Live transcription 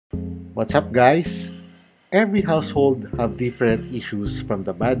What's up, guys? Every household have different issues, from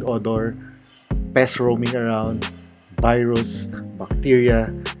the bad odor, pests roaming around, virus,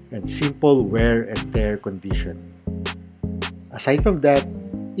 bacteria, and simple wear and tear condition. Aside from that,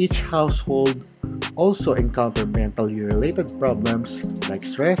 each household also encounter mentally related problems like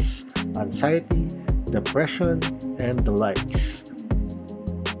stress, anxiety, depression, and the likes.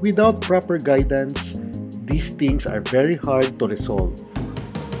 Without proper guidance, these things are very hard to resolve.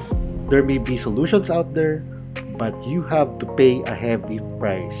 There may be solutions out there, but you have to pay a heavy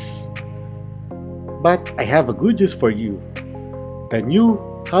price. But I have a good news for you. The new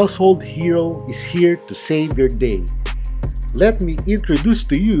household hero is here to save your day. Let me introduce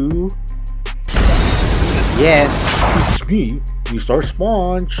to you. Yes, it's me, Mr.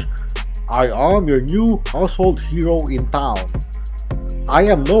 Sponge. I am your new household hero in town. I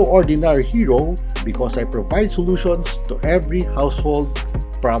am no ordinary hero because I provide solutions to every household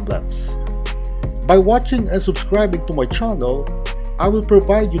problems. By watching and subscribing to my channel, I will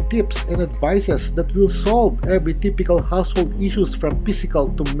provide you tips and advices that will solve every typical household issues from physical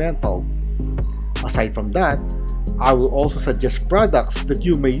to mental. Aside from that, I will also suggest products that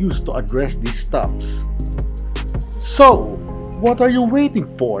you may use to address these stuffs. So, what are you waiting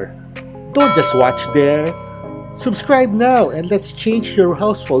for? Don't just watch there. Subscribe now and let's change your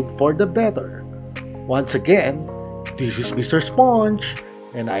household for the better. Once again, this is Mr. Sponge,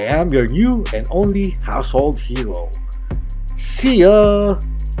 and I am your new and only household hero. See ya!